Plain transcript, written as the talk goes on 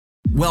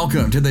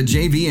Welcome to the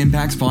JV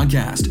Impacts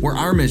Podcast, where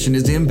our mission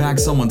is to impact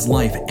someone's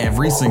life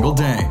every single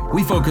day.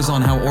 We focus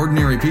on how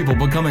ordinary people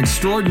become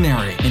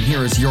extraordinary. And here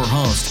is your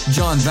host,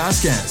 John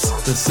Vasquez,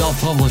 the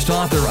self-published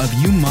author of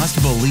You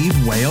Must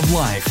Believe Way of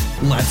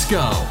Life. Let's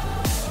go.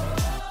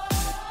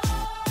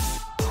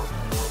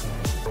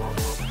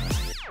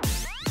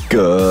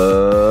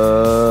 Good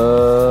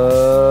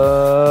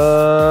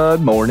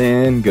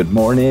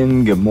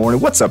morning.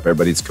 What's up,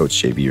 everybody? It's Coach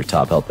JV, your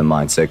top health and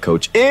mindset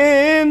coach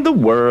in the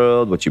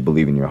world. What you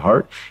believe in your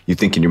heart, you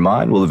think in your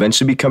mind, will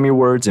eventually become your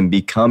words and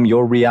become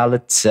your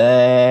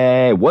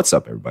reality. What's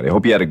up, everybody? I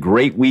hope you had a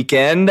great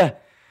weekend.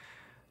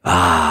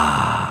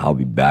 I'll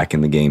be back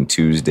in the game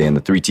Tuesday in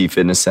the 3T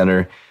Fitness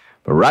Center.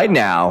 But right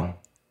now,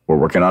 we're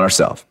working on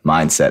ourselves.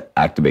 Mindset,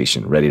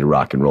 activation, ready to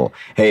rock and roll.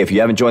 Hey, if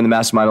you haven't joined the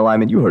Mastermind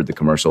Alignment, you heard the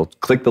commercial.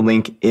 Click the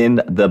link in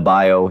the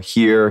bio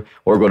here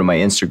or go to my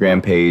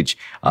Instagram page.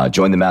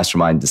 Join the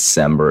Mastermind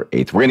December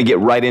 8th. We're going to get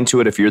right into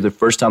it. If you're the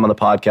first time on the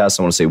podcast,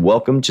 I want to say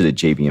welcome to the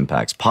JV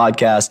Impacts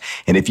Podcast.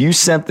 And if you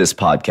sent this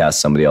podcast to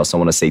somebody else, I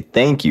want to say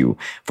thank you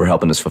for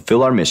helping us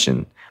fulfill our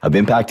mission of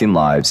impacting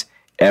lives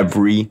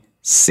every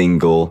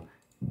single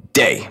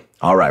day.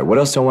 All right, what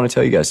else do I want to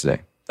tell you guys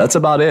today? That's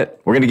about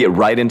it. We're going to get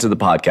right into the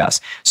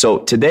podcast. So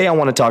today I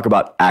want to talk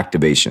about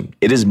activation.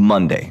 It is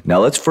Monday. Now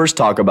let's first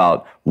talk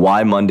about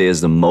why Monday is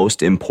the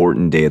most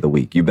important day of the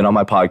week. You've been on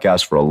my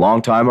podcast for a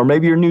long time, or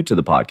maybe you're new to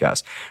the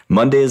podcast.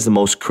 Monday is the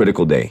most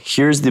critical day.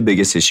 Here's the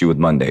biggest issue with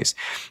Mondays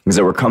is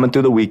that we're coming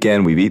through the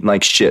weekend. We've eaten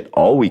like shit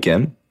all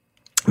weekend.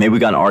 Maybe we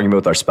got in an argument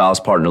with our spouse,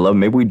 partner, love.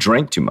 Maybe we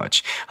drank too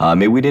much.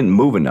 Maybe we didn't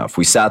move enough.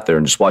 We sat there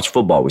and just watched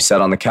football. We sat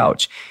on the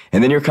couch.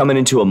 And then you're coming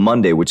into a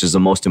Monday, which is the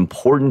most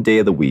important day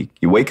of the week.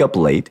 You wake up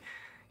late.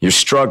 You're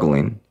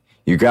struggling.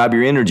 You grab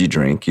your energy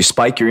drink. You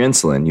spike your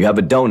insulin. You have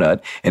a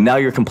donut. And now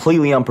you're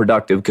completely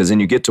unproductive because then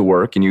you get to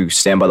work and you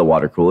stand by the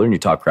water cooler and you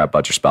talk crap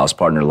about your spouse,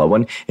 partner, loved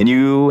one. And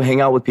you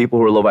hang out with people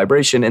who are low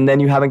vibration. And then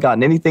you haven't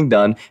gotten anything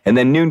done. And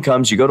then noon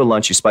comes, you go to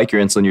lunch, you spike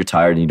your insulin, you're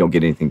tired, and you don't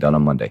get anything done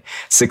on Monday.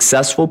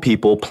 Successful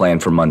people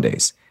plan for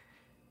Mondays.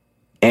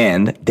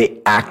 And they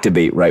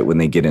activate right when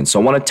they get in.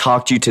 So I want to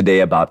talk to you today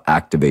about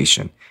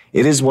activation.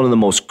 It is one of the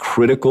most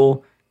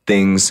critical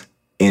things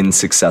in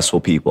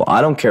successful people. I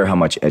don't care how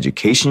much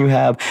education you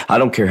have. I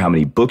don't care how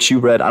many books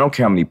you've read. I don't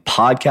care how many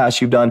podcasts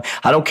you've done.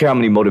 I don't care how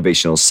many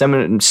motivational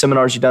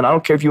seminars you've done. I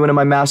don't care if you went in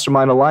my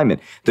Mastermind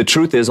Alignment. The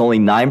truth is only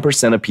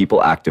 9% of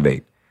people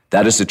activate.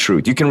 That is the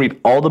truth. You can read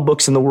all the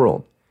books in the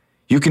world.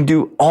 You can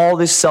do all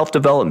this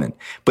self-development.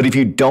 But if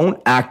you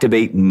don't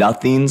activate,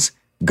 nothing's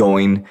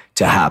going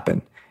to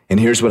happen. And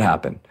here's what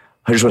happened.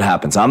 Here's what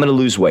happens. I'm going to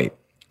lose weight.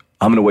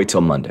 I'm going to wait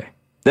till Monday.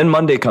 Then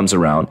Monday comes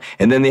around,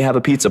 and then they have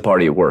a pizza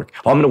party at work.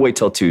 Oh, I'm going to wait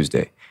till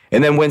Tuesday.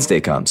 And then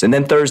Wednesday comes, and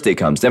then Thursday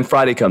comes, then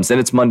Friday comes, then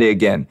it's Monday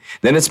again.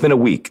 Then it's been a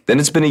week, then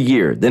it's been a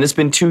year, then it's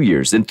been 2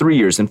 years, then 3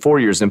 years, then 4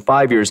 years, then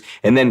 5 years,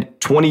 and then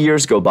 20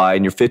 years go by,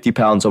 and you're 50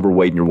 pounds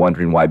overweight, and you're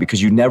wondering why,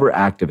 because you never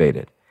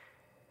activated.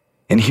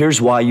 And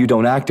here's why you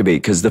don't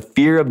activate, because the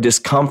fear of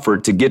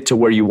discomfort to get to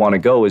where you want to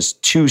go is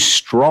too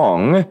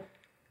strong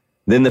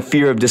than the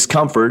fear of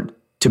discomfort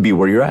to be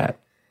where you're at.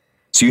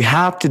 So you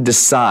have to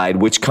decide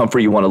which comfort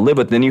you want to live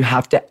with. Then you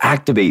have to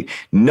activate,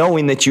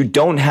 knowing that you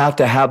don't have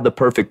to have the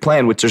perfect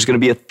plan, which there's going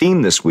to be a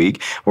theme this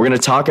week. We're going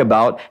to talk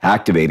about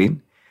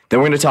activating. Then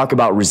we're going to talk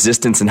about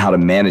resistance and how to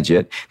manage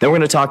it. Then we're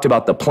going to talk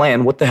about the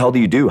plan. What the hell do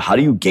you do? How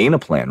do you gain a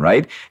plan,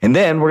 right? And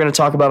then we're going to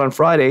talk about on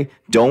Friday,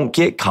 don't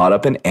get caught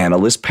up in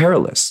analyst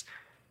paralysis.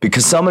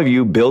 Because some of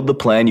you build the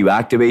plan, you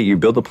activate, you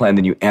build the plan,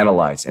 then you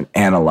analyze and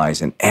analyze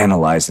and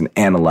analyze and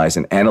analyze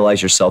and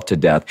analyze yourself to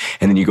death.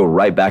 And then you go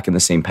right back in the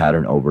same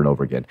pattern over and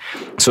over again.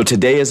 So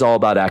today is all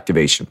about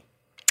activation.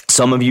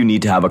 Some of you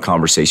need to have a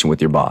conversation with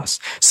your boss.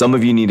 Some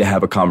of you need to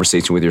have a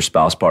conversation with your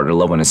spouse, partner,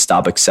 loved one, and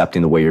stop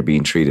accepting the way you're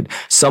being treated.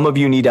 Some of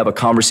you need to have a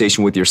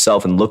conversation with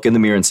yourself and look in the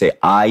mirror and say,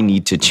 I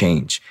need to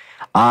change.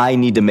 I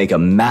need to make a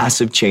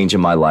massive change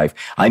in my life.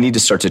 I need to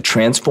start to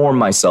transform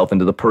myself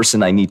into the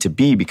person I need to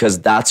be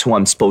because that's who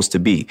I'm supposed to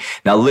be.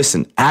 Now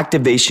listen,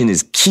 activation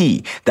is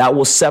key. That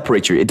will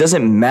separate you. It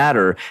doesn't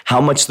matter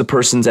how much the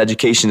person's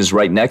education is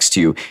right next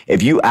to you.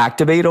 If you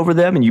activate over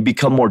them and you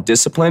become more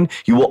disciplined,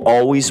 you will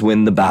always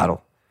win the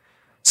battle.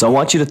 So I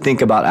want you to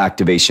think about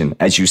activation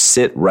as you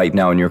sit right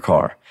now in your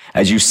car.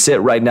 As you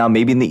sit right now,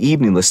 maybe in the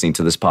evening listening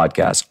to this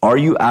podcast, are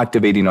you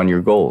activating on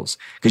your goals?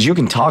 Because you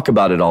can talk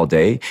about it all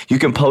day. You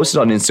can post it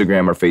on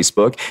Instagram or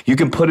Facebook. You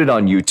can put it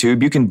on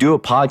YouTube. You can do a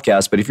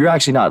podcast. But if you're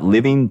actually not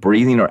living,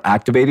 breathing, or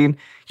activating,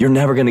 you're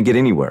never going to get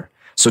anywhere.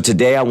 So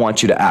today I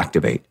want you to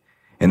activate.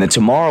 And then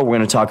tomorrow we're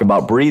going to talk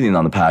about breathing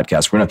on the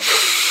podcast. We're going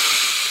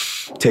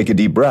to take a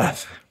deep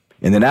breath.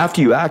 And then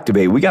after you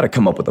activate, we got to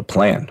come up with a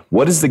plan.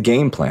 What is the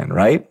game plan,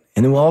 right?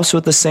 And then we'll also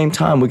at the same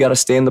time, we got to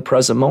stay in the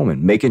present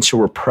moment, making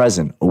sure we're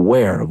present,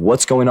 aware of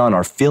what's going on,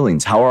 our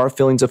feelings, how are our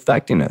feelings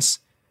affecting us?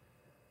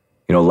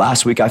 You know,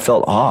 last week I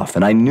felt off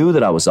and I knew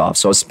that I was off.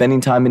 So I was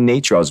spending time in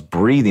nature. I was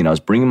breathing. I was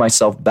bringing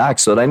myself back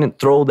so that I didn't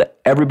throw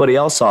everybody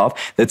else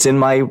off that's in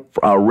my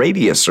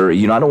radius. Or,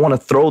 you know, I don't want to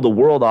throw the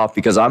world off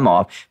because I'm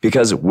off,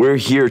 because we're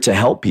here to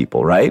help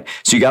people, right?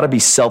 So you got to be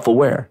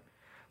self-aware.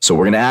 So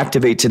we're going to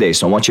activate today.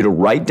 So I want you to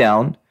write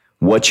down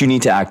what you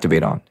need to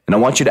activate on. And I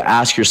want you to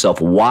ask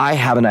yourself, why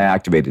haven't I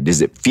activated?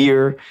 Is it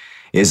fear?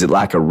 Is it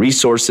lack of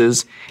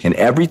resources? And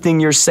everything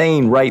you're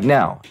saying right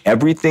now,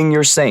 everything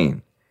you're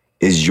saying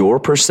is your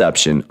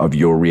perception of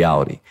your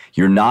reality.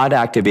 You're not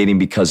activating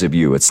because of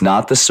you. It's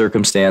not the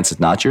circumstance.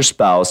 It's not your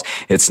spouse.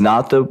 It's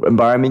not the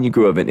environment you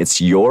grew up in. It's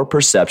your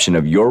perception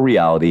of your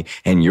reality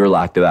and your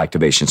lack of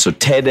activation. So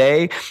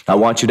today, I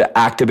want you to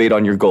activate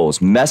on your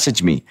goals.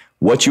 Message me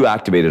what you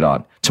activated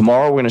on.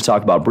 Tomorrow, we're going to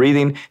talk about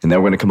breathing, and then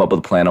we're going to come up with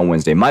a plan on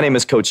Wednesday. My name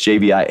is Coach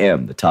JV. I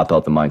am the top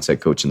health and mindset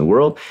coach in the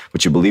world.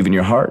 What you believe in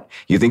your heart,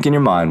 you think in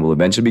your mind will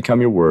eventually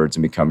become your words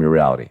and become your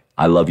reality.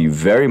 I love you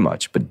very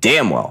much, but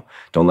damn well,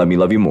 don't let me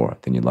love you more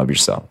than you love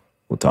yourself.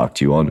 We'll talk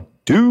to you on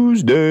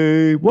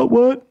Tuesday.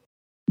 What?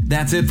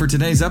 That's it for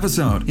today's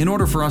episode. In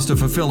order for us to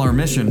fulfill our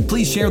mission,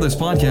 please share this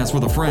podcast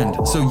with a friend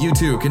so you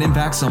too can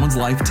impact someone's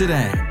life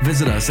today.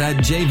 Visit us at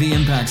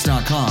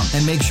jvimpacts.com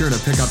and make sure to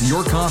pick up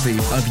your copy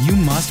of You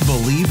Must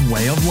Believe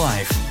Way of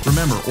Life.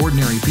 Remember,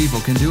 ordinary people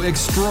can do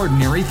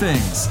extraordinary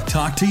things.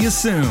 Talk to you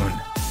soon.